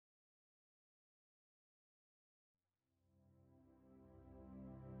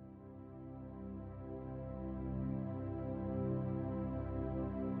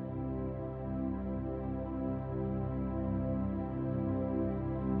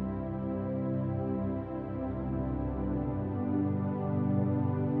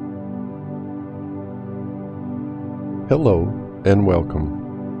Hello and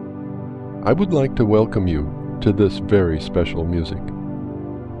welcome. I would like to welcome you to this very special music.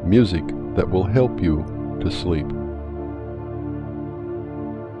 Music that will help you to sleep.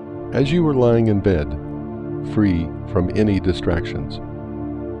 As you are lying in bed, free from any distractions,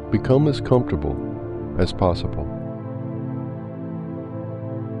 become as comfortable as possible.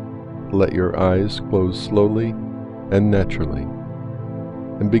 Let your eyes close slowly and naturally,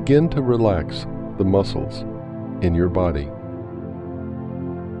 and begin to relax the muscles in your body.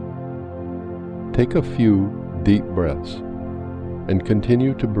 Take a few deep breaths and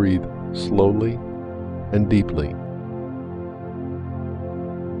continue to breathe slowly and deeply.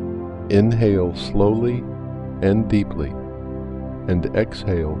 Inhale slowly and deeply, and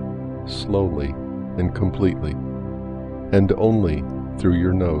exhale slowly and completely, and only through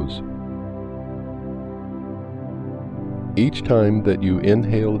your nose. Each time that you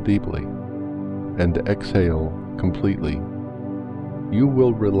inhale deeply and exhale completely, you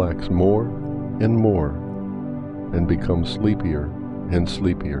will relax more and more and become sleepier and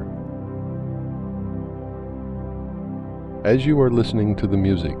sleepier. As you are listening to the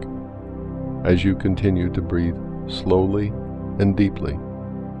music, as you continue to breathe slowly and deeply,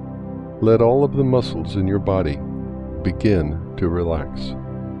 let all of the muscles in your body begin to relax.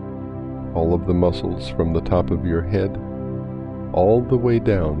 All of the muscles from the top of your head all the way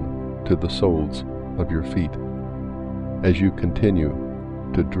down to the soles of your feet as you continue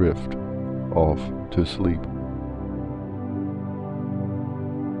to drift off to sleep.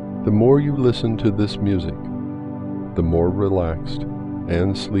 The more you listen to this music, the more relaxed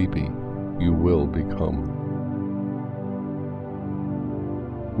and sleepy you will become.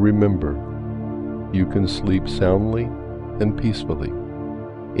 Remember, you can sleep soundly and peacefully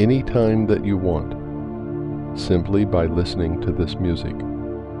any time that you want, simply by listening to this music.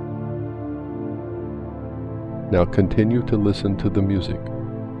 Now continue to listen to the music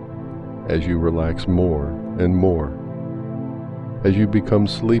as you relax more and more, as you become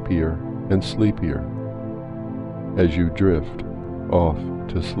sleepier and sleepier, as you drift off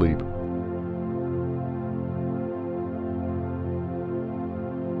to sleep.